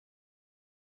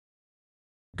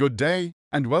Good day,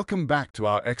 and welcome back to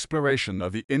our exploration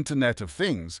of the Internet of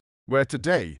Things, where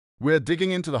today we're digging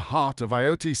into the heart of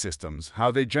IoT systems, how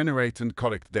they generate and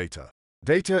collect data.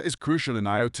 Data is crucial in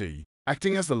IoT,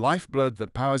 acting as the lifeblood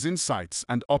that powers insights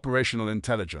and operational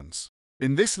intelligence.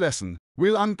 In this lesson,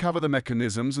 we'll uncover the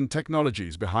mechanisms and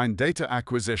technologies behind data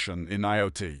acquisition in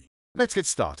IoT. Let's get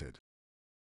started.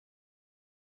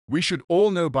 We should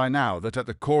all know by now that at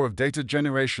the core of data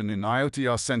generation in IoT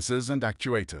are sensors and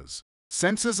actuators.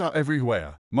 Sensors are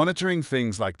everywhere, monitoring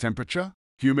things like temperature,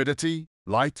 humidity,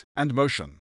 light, and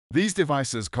motion. These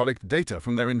devices collect data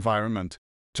from their environment,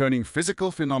 turning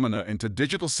physical phenomena into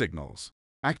digital signals.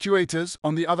 Actuators,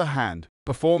 on the other hand,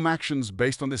 perform actions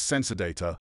based on this sensor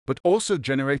data, but also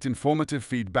generate informative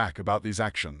feedback about these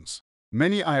actions.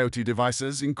 Many IoT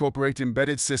devices incorporate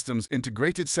embedded systems,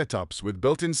 integrated setups with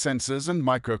built-in sensors and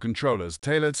microcontrollers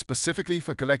tailored specifically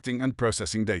for collecting and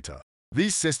processing data.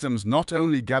 These systems not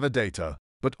only gather data,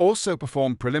 but also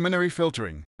perform preliminary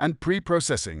filtering and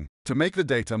pre-processing to make the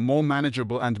data more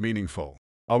manageable and meaningful.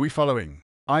 Are we following?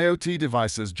 IoT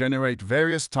devices generate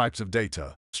various types of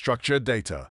data. Structured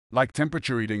data, like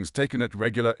temperature readings taken at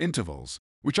regular intervals,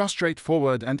 which are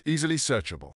straightforward and easily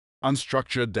searchable.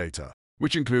 Unstructured data,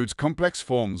 which includes complex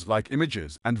forms like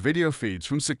images and video feeds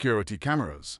from security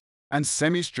cameras. And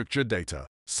semi-structured data,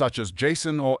 such as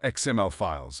JSON or XML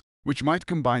files, which might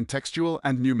combine textual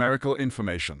and numerical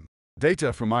information.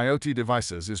 Data from IoT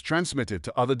devices is transmitted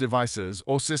to other devices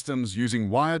or systems using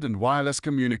wired and wireless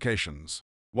communications.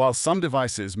 While some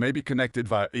devices may be connected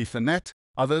via Ethernet,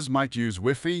 others might use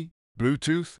Wi-Fi,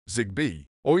 Bluetooth, Zigbee,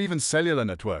 or even cellular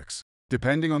networks,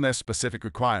 depending on their specific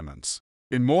requirements.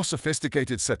 In more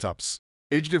sophisticated setups,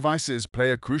 edge devices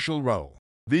play a crucial role.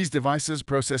 These devices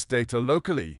process data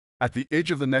locally, at the edge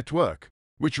of the network,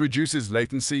 which reduces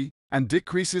latency and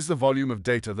decreases the volume of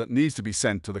data that needs to be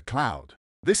sent to the cloud.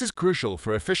 This is crucial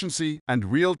for efficiency and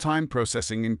real-time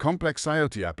processing in complex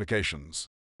IoT applications.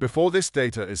 Before this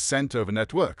data is sent over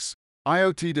networks,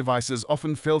 IoT devices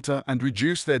often filter and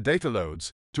reduce their data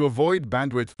loads to avoid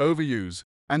bandwidth overuse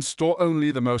and store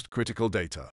only the most critical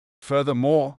data.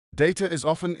 Furthermore, data is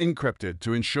often encrypted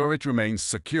to ensure it remains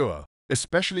secure,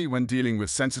 especially when dealing with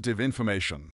sensitive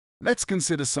information. Let's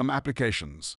consider some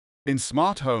applications. In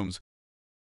smart homes,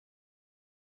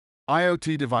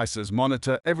 IoT devices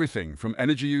monitor everything from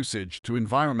energy usage to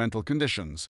environmental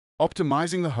conditions,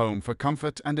 optimizing the home for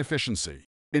comfort and efficiency.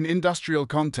 In industrial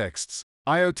contexts,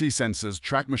 IoT sensors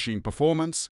track machine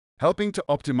performance, helping to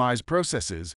optimize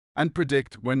processes and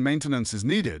predict when maintenance is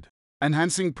needed,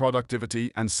 enhancing productivity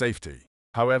and safety.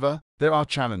 However, there are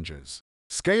challenges.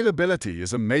 Scalability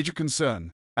is a major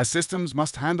concern, as systems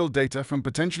must handle data from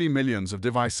potentially millions of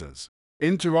devices.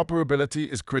 Interoperability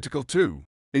is critical too,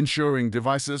 ensuring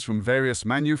devices from various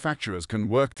manufacturers can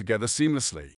work together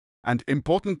seamlessly. And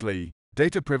importantly,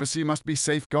 data privacy must be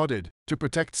safeguarded to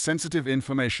protect sensitive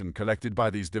information collected by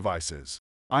these devices.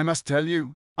 I must tell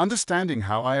you, understanding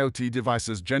how IoT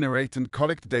devices generate and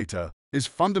collect data is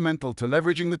fundamental to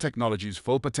leveraging the technology's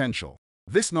full potential.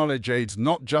 This knowledge aids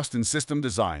not just in system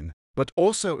design, but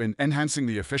also in enhancing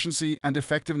the efficiency and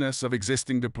effectiveness of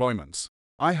existing deployments.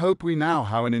 I hope we now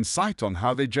have an insight on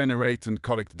how they generate and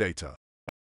collect data.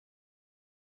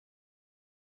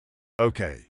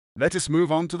 Okay, let us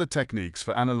move on to the techniques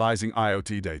for analyzing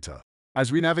IoT data.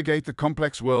 As we navigate the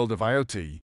complex world of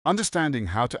IoT, understanding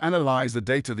how to analyze the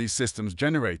data these systems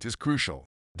generate is crucial.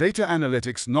 Data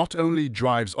analytics not only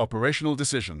drives operational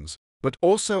decisions, but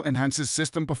also enhances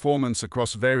system performance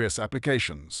across various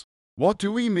applications. What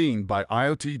do we mean by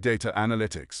IoT data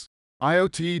analytics?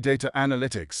 IoT data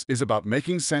analytics is about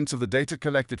making sense of the data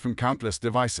collected from countless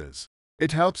devices.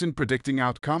 It helps in predicting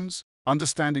outcomes,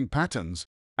 understanding patterns,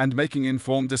 and making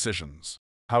informed decisions.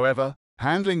 However,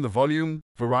 handling the volume,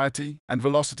 variety, and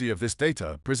velocity of this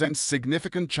data presents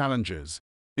significant challenges,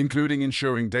 including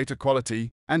ensuring data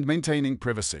quality and maintaining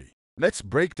privacy. Let's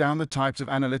break down the types of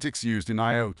analytics used in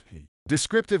IoT.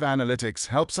 Descriptive analytics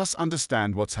helps us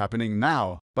understand what's happening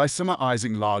now by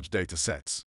summarizing large data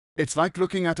sets. It's like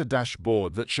looking at a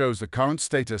dashboard that shows the current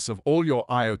status of all your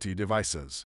IoT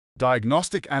devices.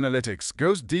 Diagnostic analytics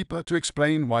goes deeper to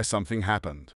explain why something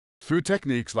happened. Through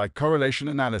techniques like correlation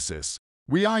analysis,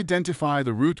 we identify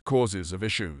the root causes of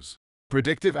issues.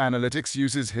 Predictive analytics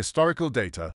uses historical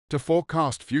data to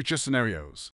forecast future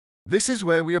scenarios. This is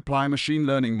where we apply machine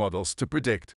learning models to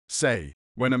predict, say,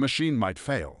 when a machine might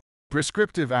fail.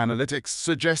 Prescriptive analytics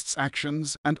suggests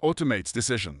actions and automates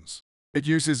decisions. It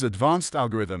uses advanced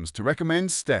algorithms to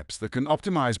recommend steps that can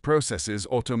optimize processes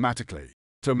automatically.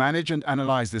 To manage and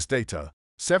analyze this data,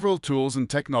 several tools and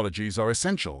technologies are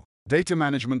essential, Data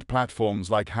management platforms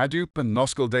like Hadoop and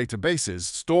NoSQL databases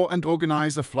store and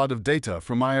organize a flood of data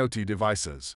from IoT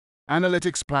devices.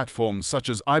 Analytics platforms such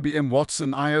as IBM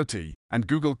Watson IoT and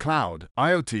Google Cloud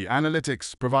IoT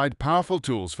Analytics provide powerful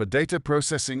tools for data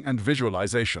processing and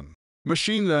visualization.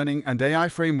 Machine learning and AI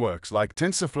frameworks like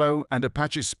TensorFlow and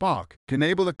Apache Spark can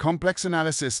enable the complex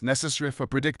analysis necessary for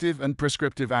predictive and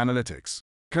prescriptive analytics.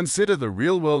 Consider the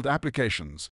real-world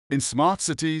applications. In smart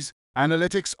cities,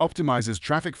 analytics optimizes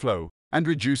traffic flow and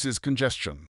reduces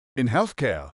congestion. In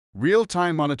healthcare,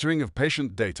 real-time monitoring of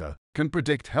patient data can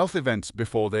predict health events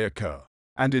before they occur.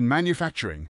 And in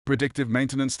manufacturing, predictive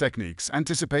maintenance techniques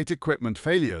anticipate equipment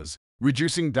failures,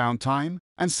 reducing downtime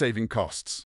and saving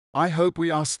costs. I hope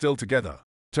we are still together.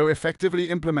 To effectively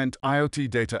implement IoT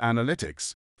data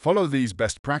analytics, follow these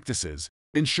best practices.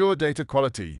 Ensure data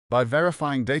quality by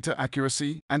verifying data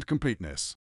accuracy and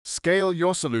completeness. Scale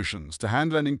your solutions to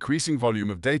handle an increasing volume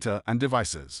of data and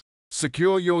devices.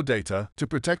 Secure your data to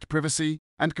protect privacy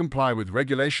and comply with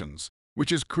regulations,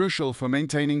 which is crucial for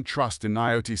maintaining trust in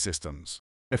IoT systems.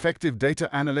 Effective data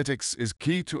analytics is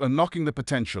key to unlocking the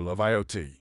potential of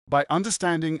IoT. By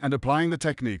understanding and applying the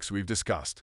techniques we've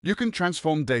discussed, you can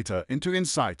transform data into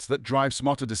insights that drive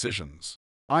smarter decisions.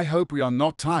 I hope we are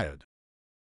not tired.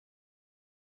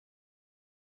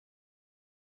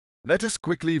 Let us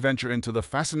quickly venture into the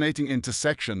fascinating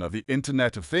intersection of the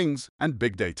Internet of Things and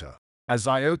big data. As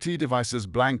IoT devices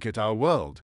blanket our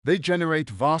world, they generate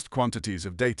vast quantities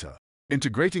of data.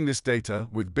 Integrating this data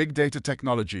with big data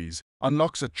technologies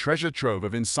unlocks a treasure trove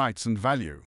of insights and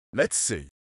value. Let's see.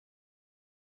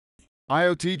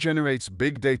 IoT generates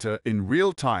big data in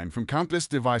real time from countless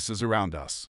devices around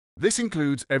us. This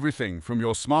includes everything from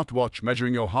your smartwatch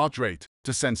measuring your heart rate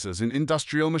to sensors in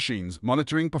industrial machines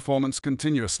monitoring performance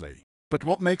continuously. But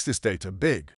what makes this data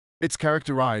big? It's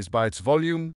characterized by its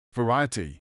volume,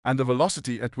 variety, and the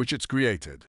velocity at which it's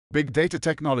created. Big data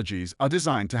technologies are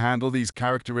designed to handle these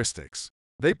characteristics.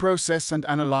 They process and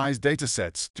analyze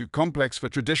datasets too complex for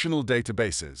traditional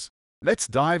databases. Let's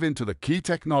dive into the key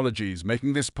technologies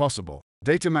making this possible.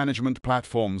 Data management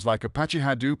platforms like Apache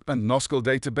Hadoop and NoSQL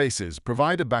databases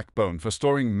provide a backbone for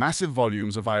storing massive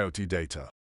volumes of IoT data.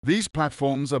 These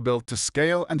platforms are built to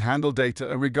scale and handle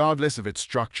data regardless of its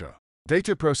structure.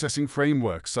 Data processing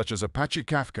frameworks such as Apache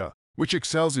Kafka, which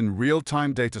excels in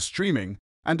real-time data streaming,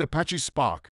 and Apache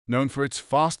Spark, known for its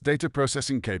fast data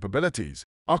processing capabilities,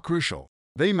 are crucial.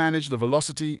 They manage the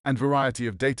velocity and variety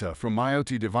of data from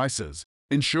IoT devices,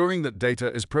 ensuring that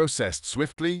data is processed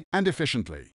swiftly and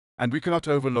efficiently. And we cannot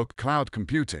overlook cloud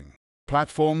computing.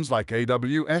 Platforms like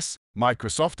AWS,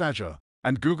 Microsoft Azure,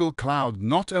 and Google Cloud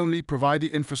not only provide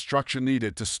the infrastructure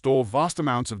needed to store vast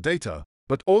amounts of data,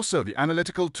 but also the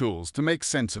analytical tools to make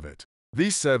sense of it.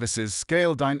 These services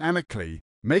scale dynamically,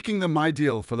 making them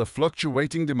ideal for the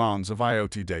fluctuating demands of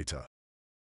IoT data.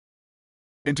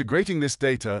 Integrating this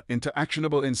data into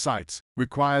actionable insights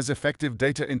requires effective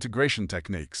data integration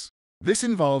techniques. This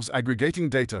involves aggregating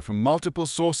data from multiple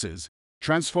sources,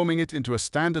 transforming it into a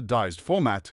standardized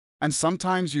format, and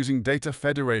sometimes using data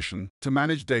federation to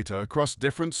manage data across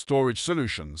different storage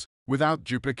solutions without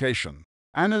duplication.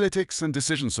 Analytics and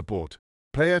decision support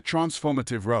play a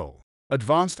transformative role.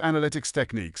 Advanced analytics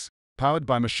techniques, powered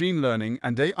by machine learning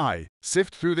and AI,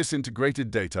 sift through this integrated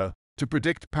data to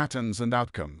predict patterns and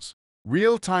outcomes.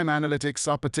 Real-time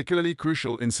analytics are particularly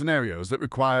crucial in scenarios that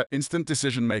require instant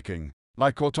decision-making,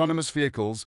 like autonomous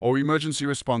vehicles or emergency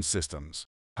response systems.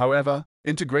 However,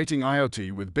 integrating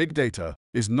IoT with big data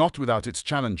is not without its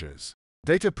challenges.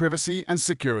 Data privacy and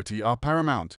security are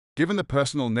paramount, given the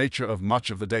personal nature of much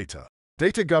of the data.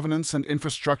 Data governance and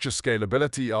infrastructure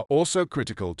scalability are also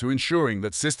critical to ensuring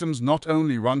that systems not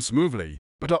only run smoothly,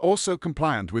 but are also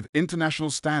compliant with international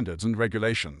standards and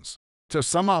regulations. To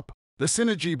sum up, the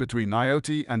synergy between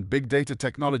IoT and big data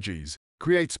technologies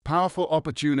creates powerful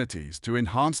opportunities to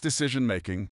enhance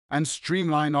decision-making and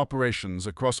streamline operations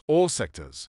across all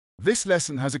sectors. This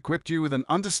lesson has equipped you with an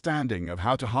understanding of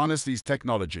how to harness these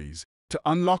technologies to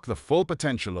unlock the full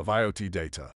potential of IoT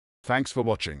data. Thanks for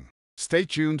watching. Stay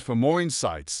tuned for more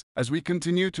insights as we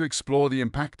continue to explore the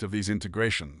impact of these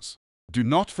integrations. Do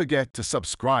not forget to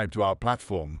subscribe to our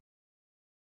platform